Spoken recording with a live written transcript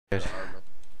Good. armor.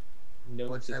 No,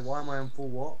 What'd you say? Why am I on full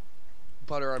what?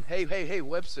 Butter arm. Hey,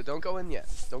 Webster, don't go in yet.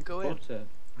 Don't go in.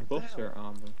 butter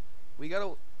armor. We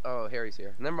gotta. Oh, Harry's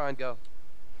here. Never mind, go.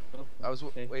 Oh, I was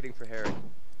okay. waiting for Harry.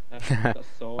 That's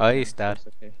sword. Oh, he's dead.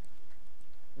 Okay.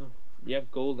 Oh, you have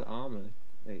gold armor.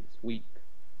 It's weak.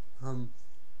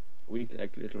 Weak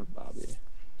like little Bobby.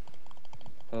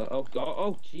 Oh God!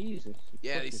 Oh Jesus!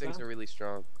 Yeah, these things are really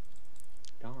strong.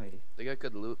 Die. They got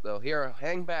good loot though. Here,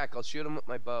 hang back. I'll shoot him with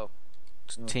my bow.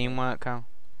 It's teamwork, Cal.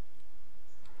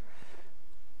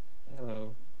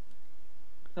 Hello.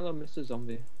 Hello, Mr.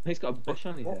 Zombie. He's got a bush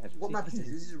on his head. What map is this?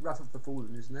 This is Wrath of the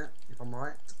Fallen, isn't it? If I'm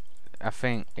right. I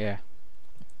think, yeah.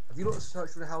 Have you lot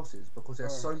searched for the houses? Because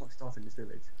there's so much stuff in this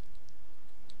village.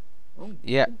 Oh,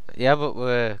 Yeah, but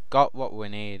we got what we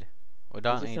need. We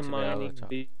don't is need this to a be able mining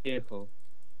to. vehicle?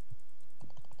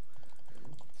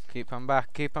 Keep on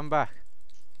back, keep on back.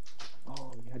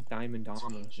 Oh, you had diamond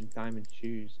armor and diamond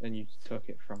shoes, and you took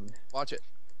it from me. Watch it.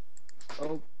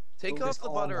 Oh, Take Oh, off this the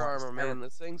butter armor is armor, man. terrible. The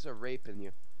things are raping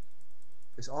you.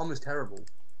 This armor's terrible.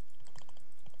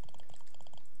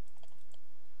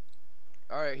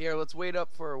 Alright, here, let's wait up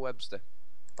for Webster.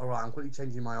 Alright, I'm quickly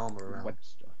changing my armor around.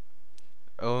 Webster.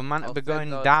 Are we meant to I'll be fit going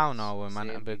those down or we're meant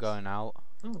to be sandwiches. going out?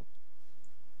 Oh.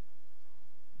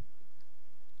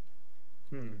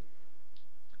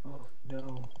 Oh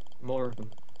no, more of them.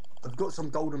 I've got some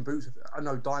golden boots.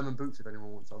 No, diamond boots if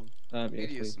anyone wants some. You Yes, could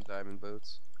use please. some diamond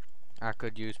boots. I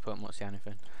could use pretty much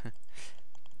anything.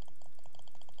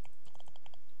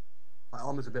 My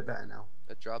armor's a bit better now.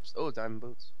 It drops. Oh, diamond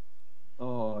boots.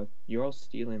 Oh, you're all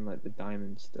stealing like the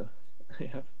diamond stuff. I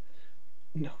have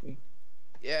nothing.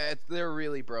 Yeah, they're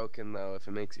really broken though. If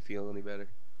it makes you feel any better.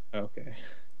 Okay.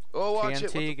 Oh, watch it.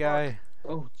 What TNT the guy.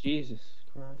 fuck? Oh Jesus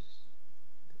Christ.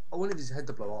 I wanted his head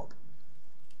to blow up.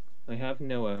 I have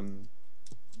no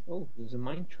Oh, there's a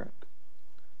mine track.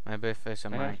 Maybe if it's a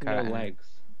I have minecart. no legs.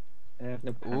 I have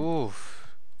no pants. Oof.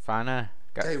 Finally.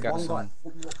 Hey, Got one guy. some.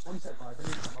 One sec, guys. I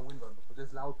need to shut my window because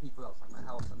there's loud people outside my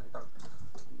house and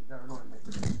they're annoying me.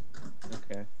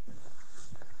 Okay.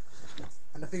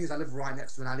 And the thing is, I live right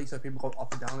next to an alley, so people go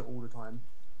up and down it all the time.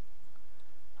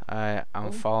 I'm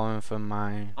Oh. falling for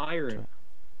my. Iron.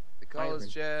 The collar's Iron.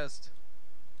 chest.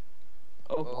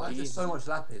 Oh, Oh, Why is there Jesus. so much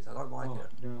lapis? I don't like Oh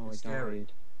it. no, It's scary.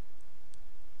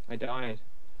 I died.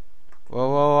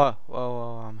 Whoa,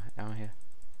 I'm here.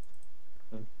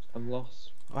 I'm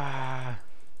lost. Ah.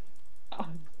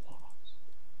 I'm lost.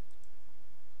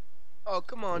 Oh,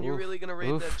 come on. You're Oof, really gonna raid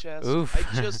oof, that chest? oof.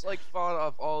 I just like fought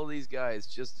off all these guys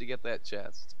just to get that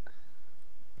chest.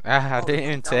 I Oh, didn't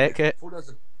even take it.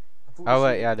 Oh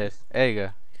wait, yeah I did. There you go.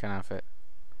 You can have it.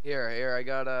 Here, I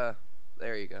got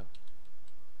there you go.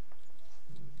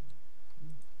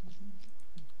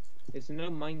 Is there no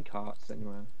mine carts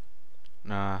anywhere?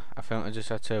 Nah, I think we just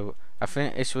had to. I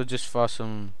think this was just for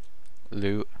some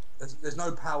loot. There's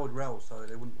no powered rails, so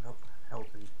they wouldn't help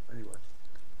him anyway.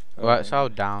 Well, it's all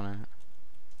down in it.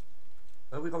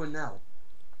 Where are we going now?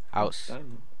 Outs.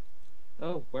 Diamond.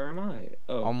 Oh, where am I?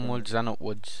 Oh. Onwards and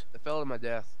upwards. I fell to my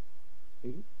death.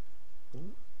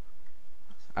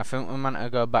 I think we're meant to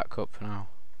go back up now.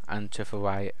 And to the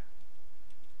right.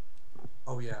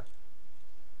 Oh yeah.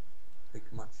 Big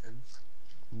mansion.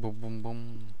 Boom, boom,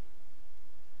 boom.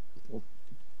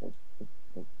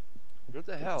 What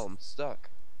the hell? I'm stuck.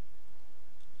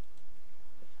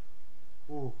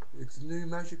 Oh, it's a new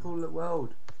magical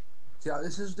world. See,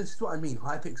 this is what I mean.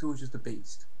 Hypixel is just a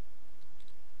beast.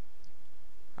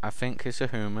 I think it's a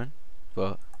human,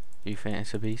 but you think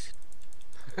it's a beast?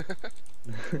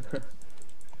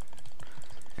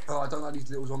 Oh, I don't like these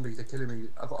little zombies. They're killing me.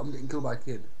 I'm getting killed by a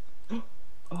kid.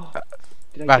 Oh,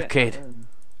 did I Bad get, kid.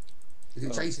 Is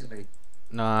it chasing me?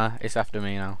 Nah, it's after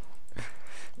me now.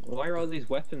 Why are all these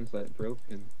weapons like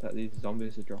broken that these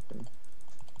zombies are dropping?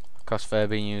 Cause they've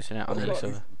been using it on Oh, each God.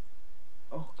 other.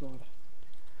 Oh god.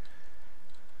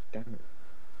 Damn it.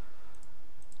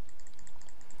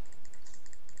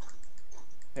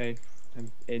 Hey,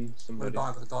 I'm in I'm somebody.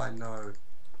 gonna die, no.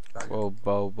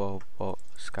 Whoa,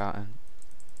 scouting.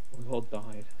 We've all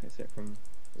died, except from...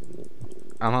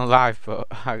 I'm alive, but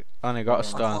I only got a I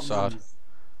stone can't sword. move.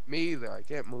 Me either. I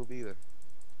can't move either.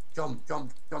 Jump.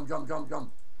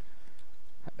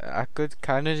 I could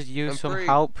kind of use I'm some free.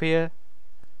 help here.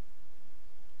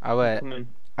 Oh wait, Come in.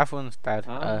 everyone's dead.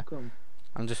 Come.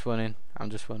 I'm just running. I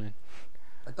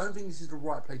don't think this is the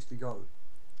right place to go.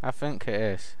 I think it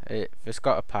is. It's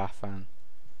got a path and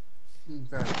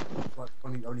Fair enough. Like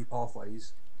only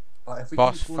pathways. But if we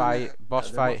boss keep going fight. there- Boss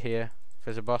there fight must- here.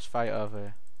 There's a boss fight over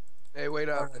here. Hey, wait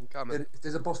up. I'm coming. If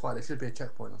there's a boss fight, there should be a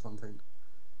checkpoint or something.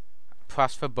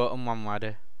 Press the button when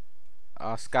ready.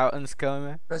 Oh, scouting's killing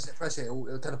me. Press it,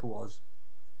 it'll teleport us.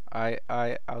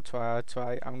 I'll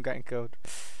try. I'm getting killed.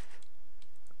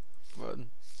 Run.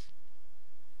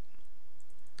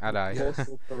 I died.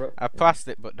 Portal corrupt. I passed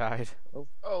it but died.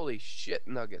 Holy shit,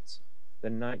 nuggets. The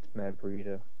nightmare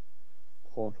breeder.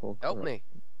 Portal Help corrupt. me.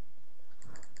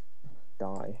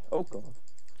 Die. Oh god.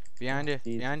 Behind you,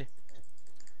 Jeez. behind you.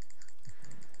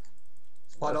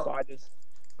 Spider. Spiders.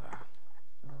 Oh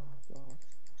god.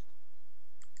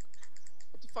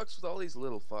 What the fuck's with all these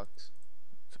little fucks?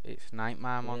 It's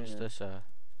nightmare Yeah. monster, sir.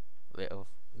 Little.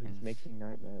 He's things. making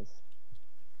nightmares.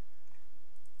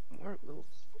 More little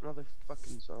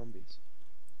motherfucking zombies.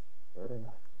 Ugh.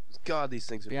 God, these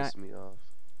things are Yeah. pissing me off.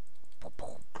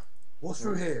 What's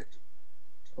through here?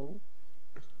 Oh.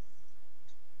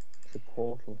 It's a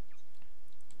portal.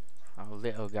 Oh,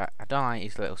 little guy. I don't like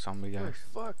these little zombie For guys.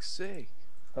 fuck's sake.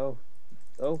 Oh.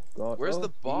 Oh god. Where's oh, the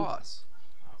geez. boss?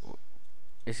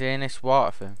 Is he in this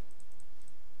water thing?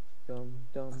 Dum,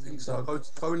 dum, I think so. dum,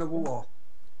 Go in the water.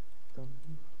 dum,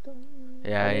 dum.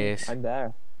 Yeah, I'm he in. is. I'm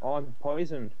there. Oh, I'm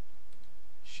poisoned.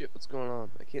 Shit, what's going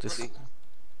on? I can't Just- see.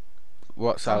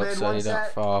 What's Come out in, so one you don't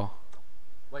sec. fall?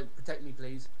 Wait, protect me,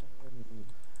 please.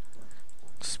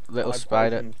 Little I'm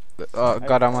spider. poisoned. Oh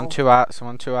god, I'm on oh. 2 hearts. I'm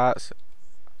on 2 hearts.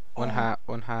 One Oh. heart,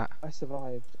 1 heart. I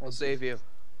survived. I'll save you.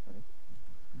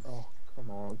 Oh, come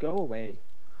on. Go away.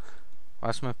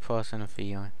 What's my personal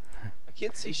feeling? I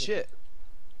can't see shit.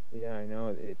 Yeah, I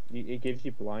know. It gives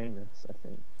you blindness, I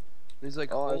think. There's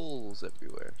like Oh, I- holes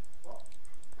everywhere.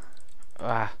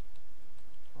 Ah,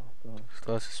 Oh, God.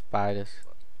 lots of spiders.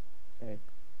 Okay.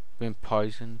 Been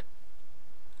poisoned.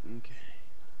 Okay.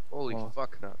 Holy Oh.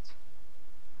 fuck nuts.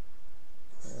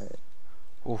 Alright.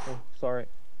 Oof. Oh, sorry.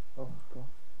 Oh, God.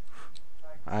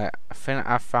 I think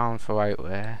I found the right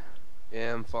way.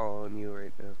 Yeah, I'm following you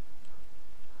right now.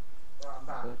 Right, I'm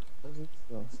back.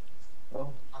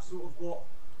 Oh, I sort of got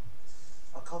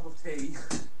a cup of tea.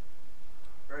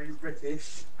 Very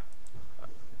British.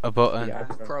 A button. yeah.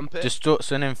 Crumpet?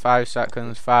 Destruction in 5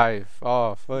 seconds. 5,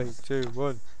 4, 3, 2,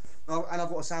 1. Oh, and I've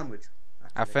got a sandwich.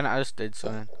 I think I just did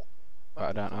something, but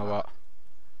I don't know what.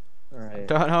 Alright.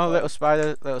 Don't know, little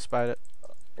spider, little spider.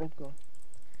 Oh, God.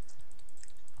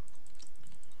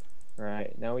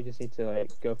 Right, now we just need to,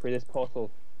 like, go through this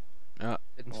portal. And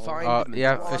Oh. find Oh, them.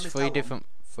 yeah, Oh, there's I'm 3 in different,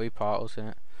 3 portals in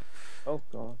it. Oh,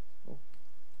 God. Oh,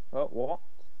 oh what?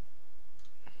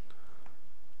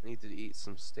 I need to eat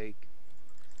some steak.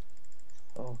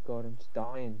 Oh, God, I'm just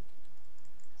dying.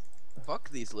 Fuck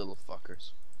these little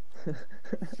fuckers.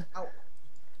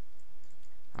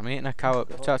 I'm eating a carrot,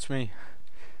 God. protect me.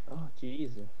 Oh,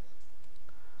 Jesus.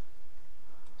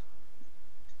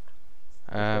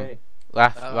 Um, Okay.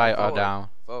 left, right, or forward. down.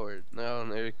 Forward.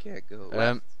 No, you can't go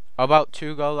left. How about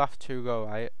 2 go left, 2 go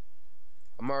right?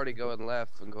 I'm already going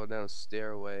left and going down a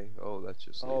stairway. Oh, that's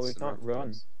just. Oh, we leads to can't nothing run.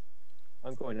 else.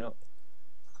 I'm going up.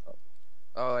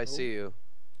 Oh, I see you.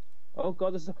 Oh,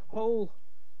 God, there's a hole.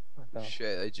 What the?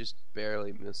 Shit, I just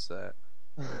barely missed that.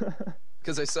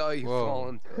 Because I saw you Whoa. fall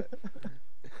into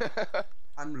it.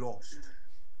 I'm lost.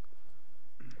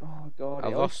 Oh, God. I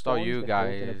it always lost all spawns you me holding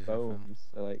guys, a I think. bone,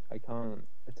 so, like, I can't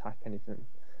attack anything.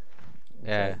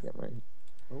 until I Yeah. get my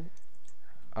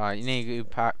Alright, you need to do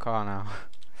parkour now.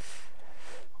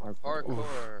 hardcore.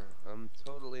 Parkour. I'm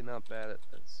totally not bad at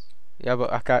this. Yeah,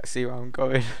 but I can't see where I'm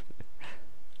going.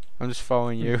 I'm just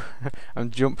following you.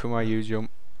 I'm jumping where you jump.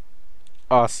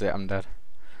 Oh, shit, I'm dead.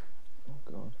 Oh,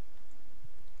 God.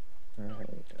 Alright,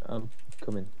 I'm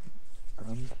coming.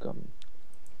 I'm coming.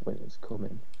 Winter's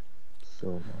coming. So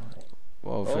am I.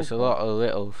 Whoa, Oh, there's a God. lot of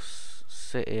little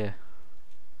sit here.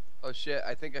 Oh shit,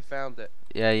 I think I found it.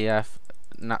 Yeah,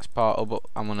 and that's portal, but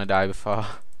I'm gonna die before.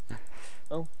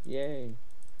 Oh, yay.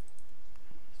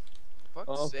 Fuck's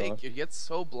Oh, sake, God. you get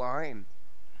so blind.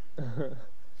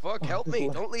 Fuck, Oh, help this me.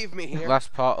 li- Don't leave me here.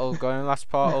 Last portal, going last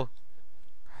portal.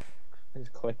 I'm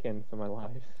just clicking for my life.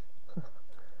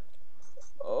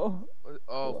 Oh.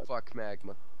 Oh, God. fuck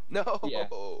magma. No. Yes.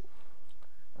 Oh,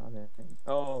 man.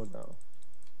 Oh, no.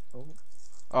 Oh.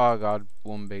 Oh god,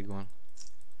 one big one.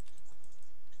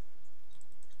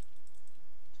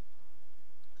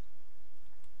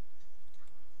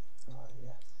 Oh,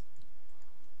 yes.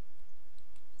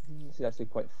 This is actually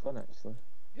quite fun, actually.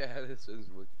 Yeah, this is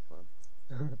wicked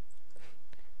fun.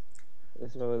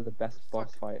 This is one of the best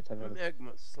boss fights I've ever.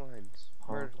 Magma slimes.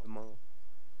 Murder them all.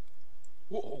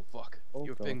 Whoa, fuck. Oh,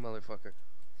 You're a God. big motherfucker.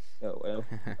 Oh, well.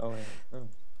 Oh, yeah. Oh.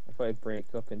 I thought I'd break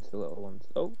up into little ones.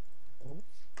 Oh.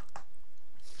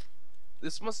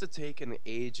 This must have taken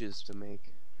ages to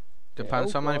make.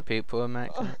 Depends oh how many God. people are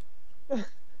making.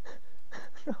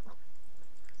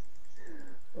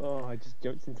 Oh, I just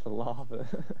jumped into lava.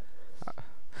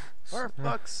 For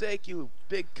fuck's sake, you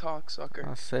big cocksucker.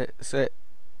 That's it. That's it.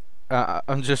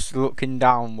 I'm just looking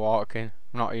down, walking.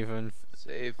 I'm not even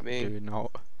Save me. doing that.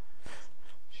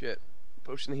 Shit.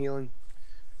 Potion of healing.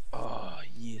 Oh,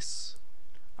 yes.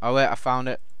 Oh wait, I found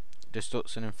it.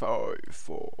 Destruction in 5,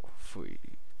 4, 3,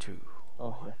 2.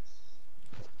 Oh,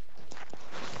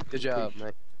 Good job,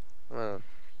 mate. Come on.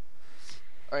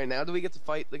 Alright, now do we get to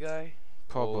fight the guy?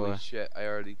 Probably. Holy shit,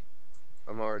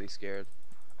 I'm already scared.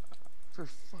 For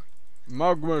fuck.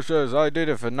 Magma says I did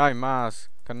it for 9 miles.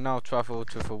 Can now travel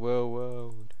to the real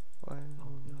world. Wow.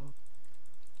 no.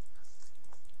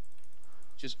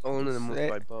 Just owning him with Sick.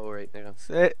 my bow right now. That's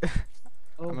it.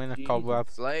 Oh, I'm in a Jesus. cobweb.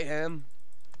 Slay him.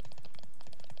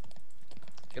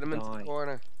 Get him into the Die.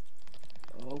 corner.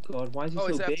 Oh god, why is he Oh, so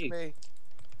he's after big? me.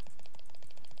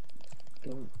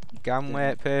 Don't Can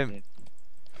whip him.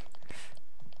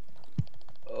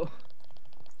 Oh.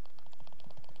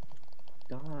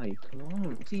 Die, come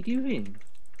on. What's he doing?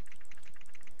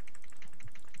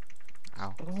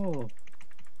 Ow. Oh.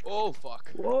 Oh, fuck.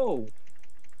 Whoa.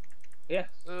 Yes.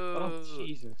 Oh, Ugh.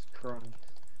 Jesus Christ.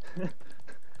 I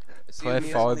see Play him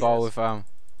using volleyball this. with them.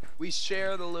 We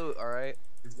share the loot, alright?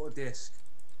 We've got a disc.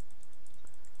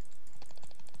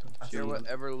 I Share think-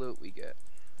 whatever loot we get.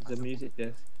 The music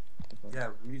disc. Yeah,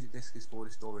 the music disc is for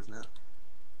this door, isn't it?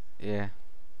 Yeah.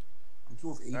 I'm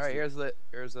sort of eating. Alright, here's the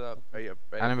right up. Right up.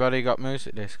 Anybody got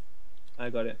music disc? I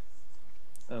got it.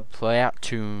 Play that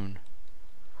tune.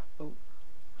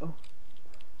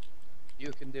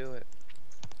 You can do it.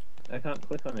 I can't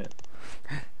click on it.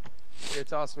 Here,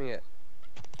 toss me it.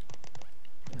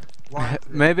 Right,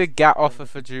 Maybe get off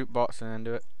of the jukebox and then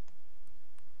do it.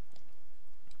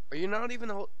 Are you not even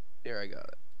Here, I got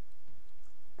it.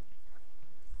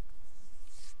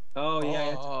 Oh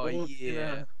yeah. Oh,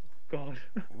 yeah. God.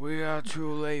 We are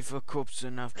too late for cups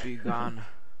and have begun.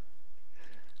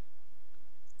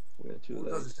 We're too What it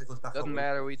does late. is take us back Doesn't up.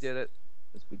 matter, we did it.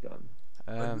 It's begun.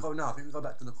 Where we go now? I think we go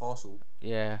back to the castle.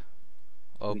 Yeah.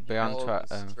 Or We be on Follow track.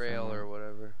 this trail or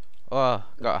whatever. Oh,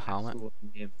 got a helmet.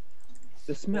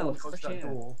 The smell Or of we go to fresh that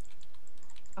air. door.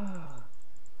 Ah.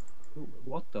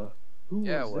 What the? Who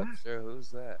Yeah, was what? that? Sure, who's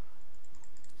that?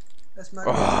 Let's make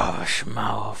Oh,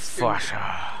 smell of fresh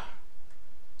air.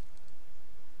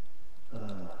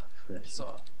 Fresh.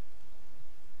 So.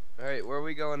 Alright, where are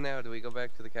we going now? Do we go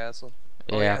back to the castle?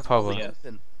 Oh, Yeah, it's probably. only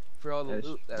open for all the Yes.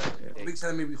 loot that I can I take. think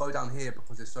telling me we go down here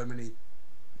because there's so many.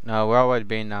 No, we're already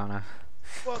been down there.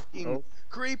 Fucking Oh.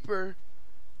 creeper!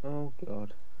 Oh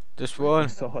god. Just I one.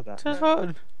 saw that. Just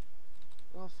one.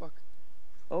 Oh fuck.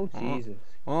 Oh Jesus.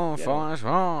 Oh, Yeah. phone is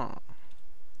wrong.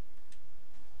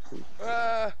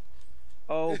 Ah!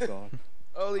 Oh god.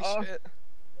 Holy Oh. shit.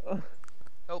 Oh,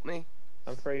 Help me.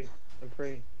 I'm free. I'm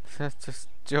free. Just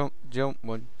jump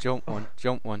one, jump one,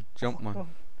 jump one, jump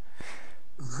one.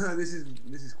 this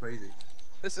is crazy.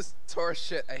 This is horse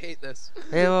shit. I hate this.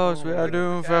 Heroes, we Oh, are yeah.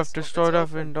 doomed. We Castle, have destroyed it's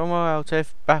everything. Don't worry, I'll take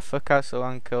back the castle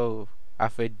and kill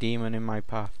every demon in my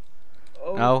path.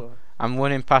 Oh No. god. I'm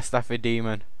running past every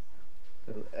demon.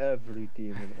 Kill every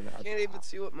demon in that. Can't even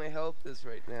see what my health is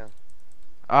right now.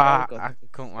 Ah, God, I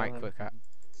it's couldn't right click that.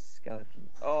 Skeleton.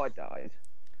 Oh, I died.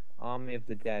 Army of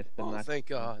the Dead. The Oh, next thank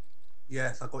one. God.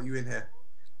 Yes, I got you in here.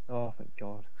 Oh, thank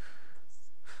God.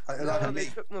 No, they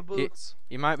took my boots.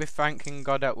 You might be thanking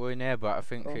God that we're in here, but I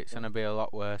think Oh, it's God. gonna be a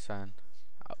lot worse than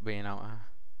being out here.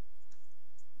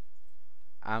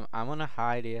 I'm gonna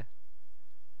hide here.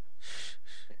 Shh,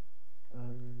 shh.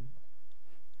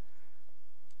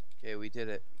 Okay, we did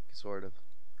it. Sort of.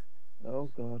 Oh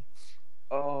God.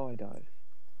 Oh, I died.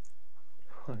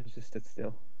 I just stood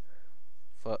still.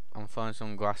 I'm throwing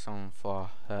some glass on the floor.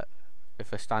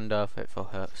 If I stand up, it will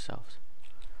hurt ourselves.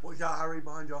 Watch out, Harry,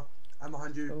 behind you. I'm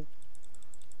behind you.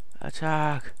 Oh.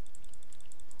 Attack!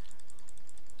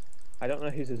 I don't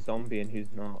know who's a zombie and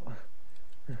who's not.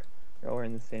 They're all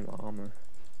wearing the same armor.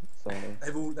 So.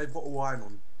 They've got all iron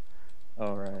on.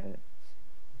 Oh right.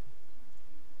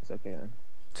 It's okay then.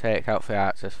 Take out the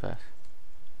archers first.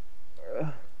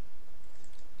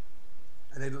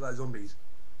 And they look like zombies.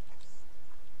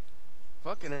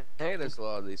 Fucking hate there's a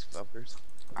lot of these fuckers.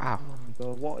 Ow. Oh my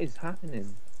God, what is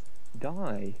happening?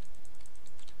 Die.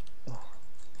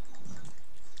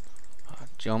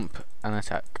 Jump and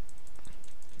attack.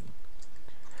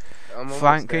 I'm almost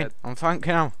Flanking. dead. I'm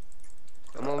flanking him.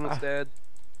 I'm almost dead.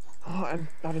 Oh, I'm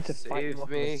having to fight Save him off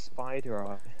with me. a spider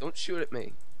eye. Don't shoot at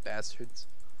me, bastards.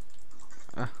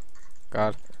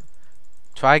 God.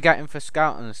 Try getting for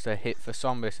skeletons to hit for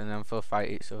zombies and then they'll fight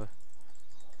each other.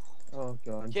 Oh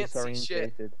God, I'm Can't see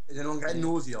shit. disorientated. Is anyone getting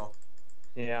nausea?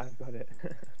 Yeah, I got it.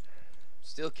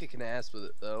 Still kicking ass with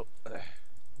it though.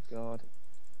 God.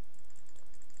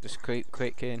 Just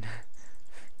quick in.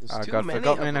 There's Oh too god, many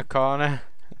forgot of me in a them. corner.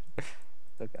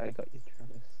 Look, I got you,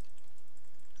 Travis.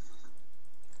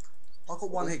 I got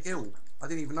one hit kill. I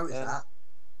didn't even notice that.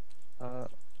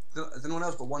 Has anyone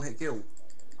else got one hit kill?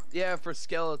 Yeah, for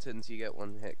skeletons you get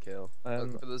one hit kill.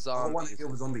 But for the I got one zombies. hit kill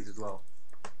for zombies as well.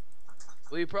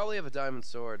 Well, you probably have a diamond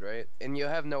sword, right? And you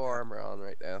have no armor on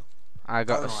right now. I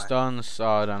got Don't a I? stone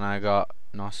sword and I got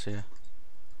Nausea.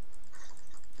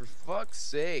 For fuck's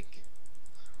sake.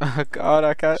 Oh god,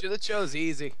 I can't. Should have chose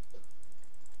easy.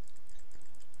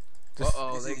 Just,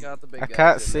 Uh-oh, they got the big I guys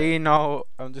can't in see. there. No,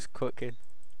 I'm just cooking.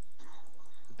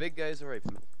 The big guys are right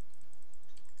for me.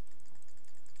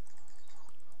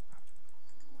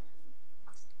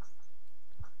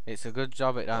 It's a good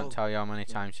job it don't Oh. tell you how many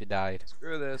times you died.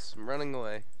 Screw this, I'm running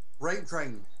away. Rape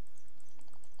train.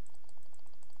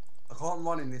 I can't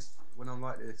run in this when I'm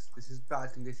like this. This is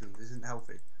bad conditions. This isn't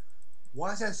healthy.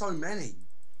 Why is there so many?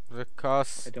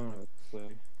 Because I don't have a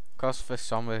clue. for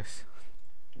zombies.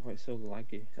 Why it's so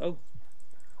laggy? Oh,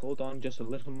 hold on, just a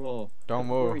little more. Don't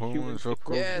worry, worry, humans, humans are the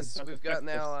coming. Yes, Crows we've got an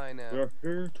protect us. ally now. We're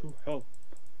here to help.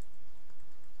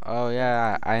 Oh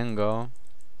yeah, I ain't going.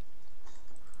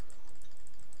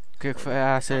 Kick for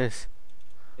asses.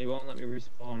 They won't let me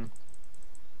respawn.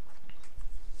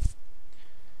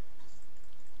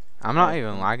 I'm not Oh, even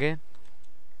oh. lagging.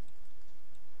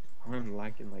 I'm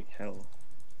lagging like hell.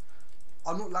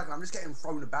 I'm not lagging. I'm just getting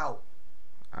thrown about.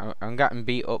 I'm getting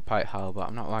beat up by hell, but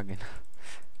I'm not lagging.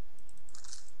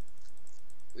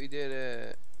 We did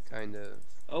it, kind of.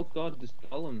 Oh god, this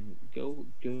golem.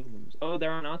 Golems. Oh,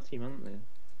 they're on our team, aren't they?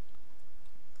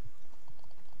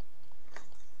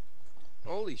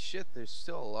 Holy shit, there's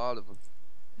still a lot of them.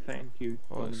 Thank you.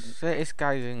 What's this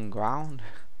guy's in ground?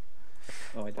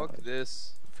 Oh, I Fuck died.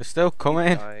 this. They're still Keep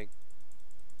coming. dying.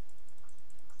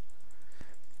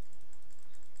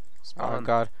 Oh Spawn.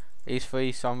 god, these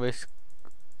three zombies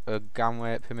are gang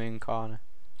raping me in corner.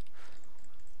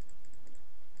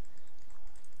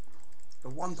 The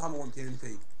one time I want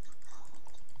TNT.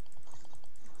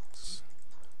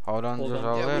 Hold on, Hold just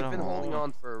on. a Yeah, little we've been more. holding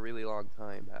on for a really long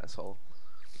time, asshole.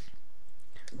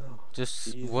 Oh,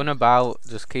 Just Jesus. run about,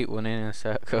 just keep running in a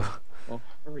circle. oh,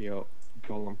 hurry up.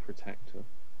 Golem protector.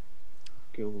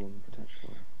 Golem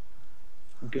protector.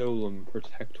 Golem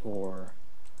protector.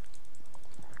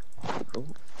 Oh,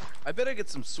 I bet I get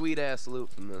some sweet ass loot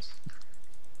from this.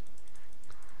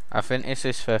 I think this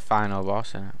is for final boss,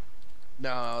 isn't it?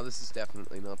 No, this is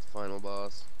definitely not the final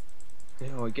boss.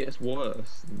 no, it gets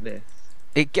worse than this.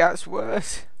 It gets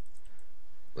worse.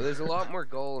 Well, there's a lot more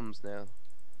golems now.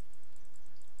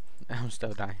 I'm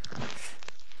still dying.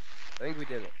 I think we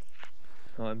did it.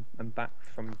 Oh, I'm back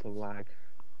from the lag.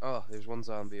 Oh, there's one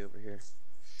zombie over here.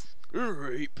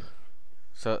 Rape.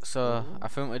 So Ooh. I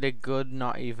think we did good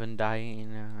not even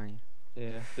dying.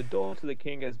 Yeah, the door to the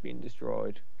king has been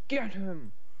destroyed. Get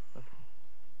him! Okay.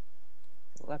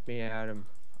 Let me at him.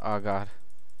 Oh god.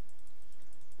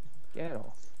 Get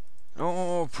off.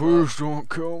 Oh, please don't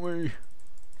kill me.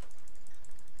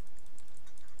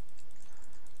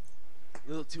 A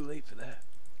little too late for that.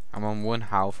 I'm on 1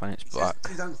 health and it's He says, black.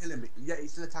 please don't kill him. Yeah,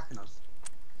 he's still attacking us.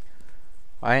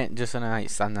 I ain't just gonna like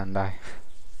stand and die.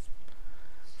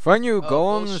 When you Oh,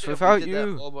 guns, bullshit, we without did that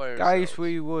you, all by guys, ourselves.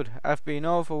 we would have been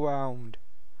overwhelmed.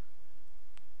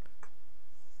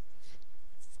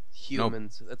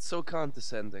 Humans. That's so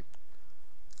condescending.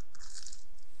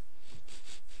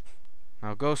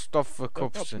 Now go stop the No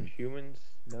problem, corruption. humans.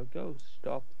 Now go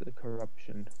stop the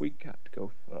corruption. We can't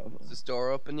go further. Is this door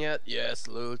open yet? Yes,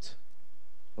 loot.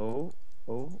 Oh,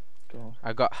 oh, god.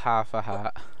 I got half a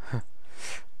heart.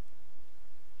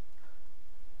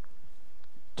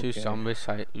 Two Okay. zombies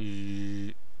like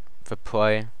for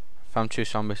play. Found 2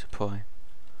 zombies to play.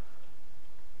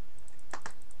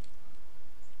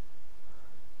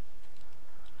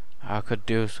 I could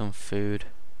do some food.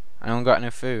 I don't got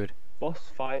any food.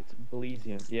 Boss fight,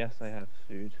 Belizium. Yes, I have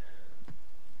food.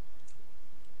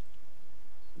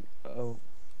 Oh,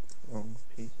 wrong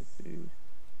piece of food.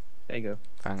 There you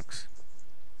Thanks.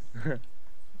 go.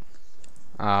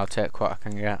 I'll take what I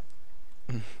can get.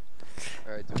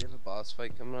 Alright, do we have a boss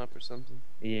fight coming up or something?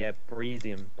 Yeah,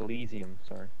 Belizium,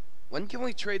 sorry. When can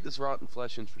we trade this rotten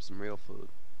flesh in for some real food?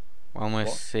 When we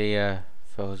What? see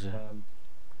Filzer.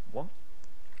 What?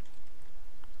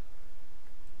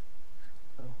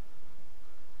 Oh,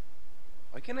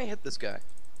 Why can't I hit this guy?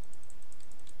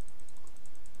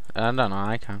 I don't know,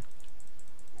 I can.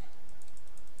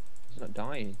 he's not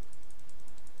dying.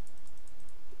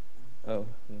 Oh,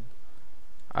 yeah.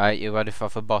 Alright, you ready for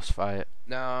the boss fight?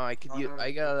 No, I could use,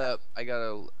 I gotta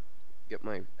get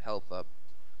my health up.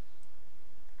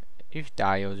 If you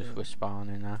die, you'll just respawn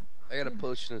in there. I got a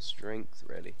potion of strength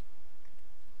ready.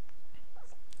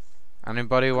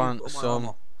 Anybody I need want to put my some?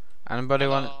 armor. Anybody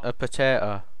want Hello. a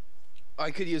potato?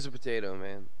 I could use a potato,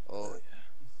 man. Oh,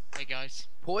 Hey guys.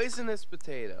 poisonous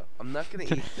potato. I'm not gonna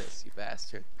eat this, you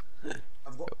bastard.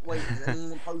 I've got. Wait, does anyone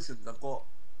want potions? I've got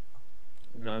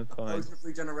No, I'm a fine. potion of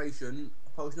regeneration, a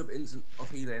potion of instant of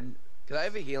healing, Could I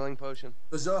have a healing potion?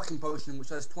 berserking potion which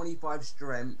has 25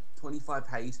 strength, 25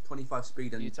 haste, 25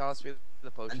 speed, Can you and, toss me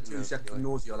the potion? and 2 of seconds of healing?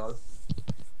 nausea. Though.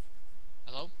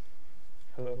 Hello.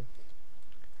 Hello.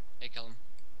 Hey Callum.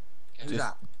 Who's Just-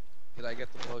 that? Could I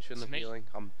get the potion It's of me. healing?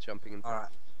 I'm jumping in. All right.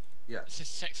 It's a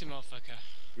sexy motherfucker.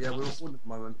 Yeah, we're recording at the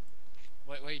moment.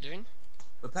 What are you doing?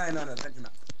 We're playing on adventure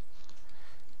map.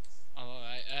 Oh,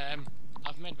 alright.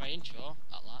 I've made my intro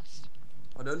at last.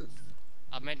 Pardon?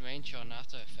 I've made my intro on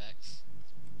After Effects.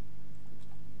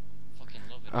 Fucking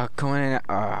love it. Come on in.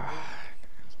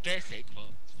 It's basic, but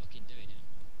it's fucking doing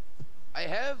it. I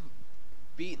have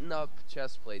beaten up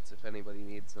chest plates if anybody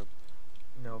needs them.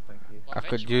 No, thank you. What I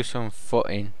could adventure? use some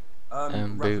footing.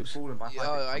 Rapid Boots. Fallen by Yeah,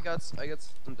 Hypixel. I got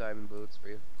some diamond boots for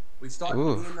you. We started.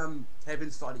 Ooh. Me and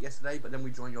Kevin started it yesterday, but then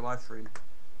we joined your live stream.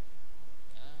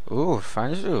 Ooh,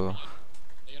 thank you. Are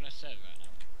you on a server right now?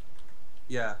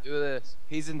 Yeah. Do this.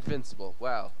 He's invincible.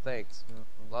 Wow, thanks.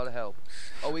 A lot of help.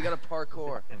 Oh, we got a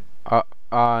parkour. Oh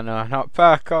no, not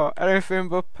parkour. Anything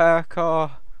but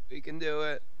parkour. We can do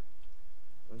it.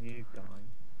 Will you die?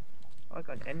 I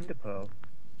got an ender pearl.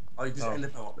 Oh, you just Oh.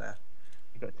 ended up there.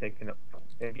 It got taken up.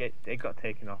 It got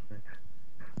taken off me.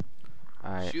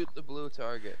 Alright. Shoot the blue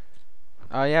target.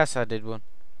 Oh yes, I did one.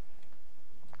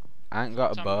 I ain't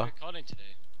got What a time are we bow. recording today?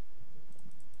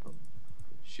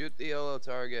 Shoot the yellow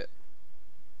target.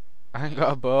 I ain't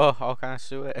got a bow. How can I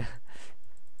shoot it?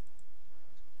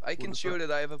 I can the shoot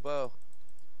it. I have a bow.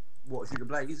 What? Shoot the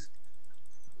blaze?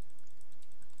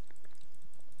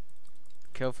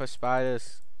 Kill for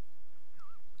spiders.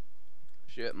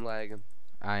 Shit, I'm lagging.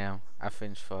 I am. I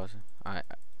finished frozen. Alright,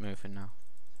 moving now.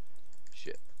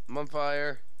 Shit. I'm on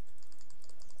fire.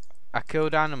 I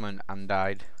killed Animan and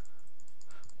died.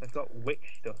 I've got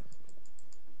witch stuff.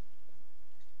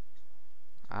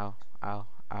 Ow, ow,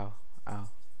 ow, ow.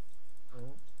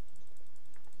 Oh.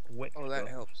 Witch Oh, that stuff.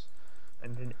 helps.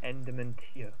 And an enderman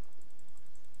tear.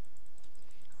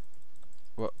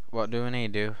 What do we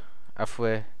need to do? If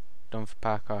we're done for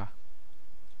parkour.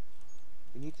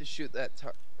 We need to shoot that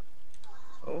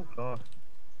Oh god.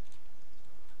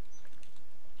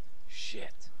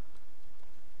 Shit.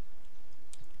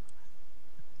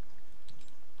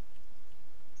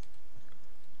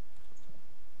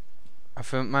 I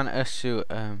think man to shoot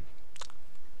Okay.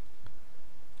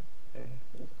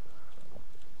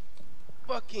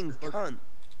 Fucking cunt.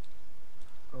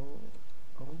 Oh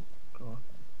god.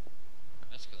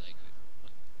 That's good, like.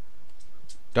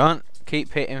 don't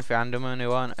keep hitting for Andaman who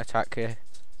won't attack you.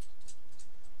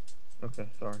 Okay,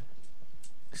 sorry.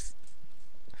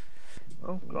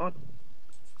 Oh god.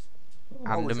 Oh, it's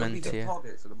Andaman only tier. get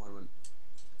targets at the moment.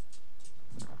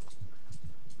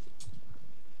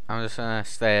 I'm just gonna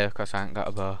stay here because I ain't got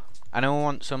a bow. Anyone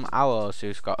want some arrows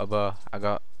who's got a bow? I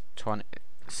got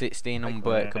 16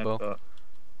 unbreakable.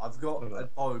 I've got a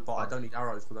bow, but I don't need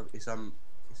arrows because it's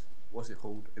what's it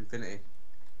called? Infinity.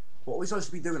 What are we supposed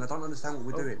to be doing? I don't understand what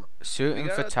we're doing. Shooting We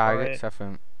for gotta targets, I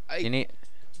think. I You need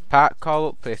parkour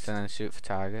up this and then shoot for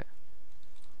target.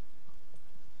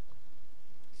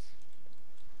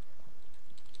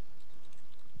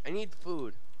 need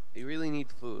food. I really need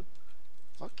food.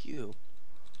 Fuck you.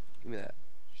 Give me that.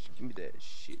 Give me that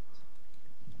shit.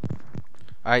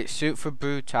 Alright, shoot for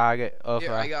blue target over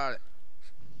Here, I there. got it.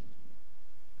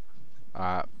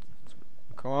 Alright.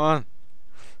 Come on.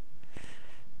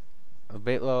 A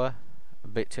bit lower. A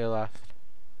bit to the left.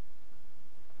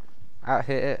 I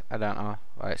hit it. I don't know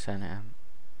why it's saying it.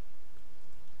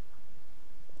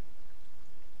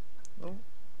 Oh,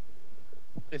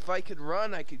 If I could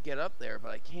run, I could get up there,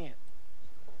 but I can't.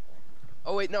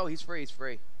 Oh wait, no, he's free. He's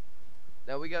free.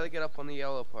 Now we gotta get up on the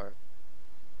yellow part.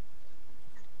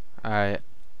 Alright.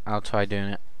 I'll try doing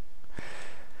it.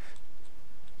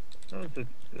 no,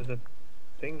 there's a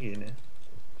thingy in it.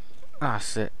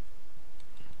 That's it.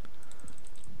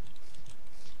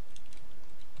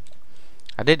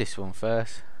 I did this one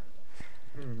first.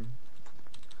 Hmm.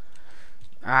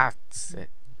 That's it.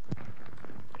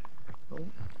 Oh.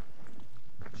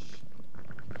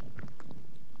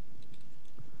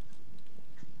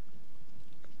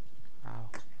 Ow.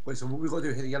 Wait, so what we gotta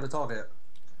do? Hit the yellow target?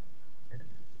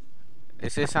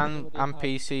 Is this on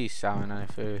PC selling any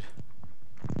food?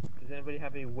 Does anybody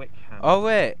have a witch hammer? Oh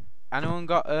wait, anyone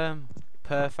got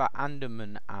perfect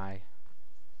Enderman eye?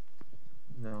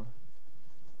 No.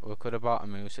 We could have bought a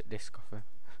music disc off him.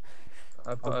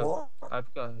 I've A got a, what?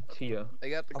 I've got a tier. I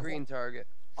got the I've green got- target.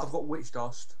 I've got witch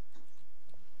dust.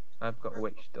 I've got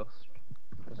witch dust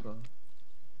as well.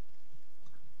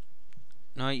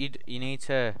 No, you need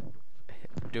to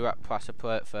do that plaster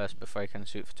plate first before you can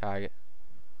shoot for target.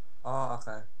 Ah,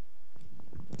 okay.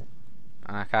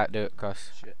 And I can't do it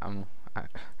because Shit. I'm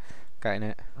getting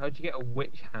it. How'd you get a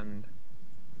witch hand?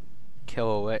 Kill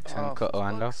a witch Oh, and cut for a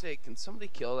hand fuck's off. sake, can somebody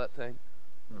kill that thing?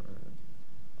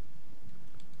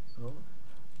 Oh.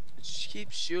 It just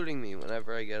keeps shooting me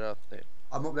whenever I get up there.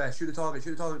 I'm up there. Shoot the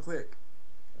target quick.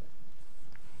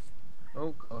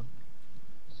 Oh god.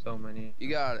 So many. You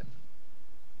got it.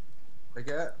 Did I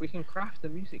get it? We can craft the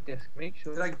music disc. Make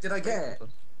sure. Did I get it?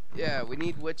 Yeah, we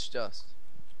need witch dust.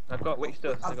 I've got witch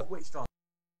dust. I've I've got got witch dust.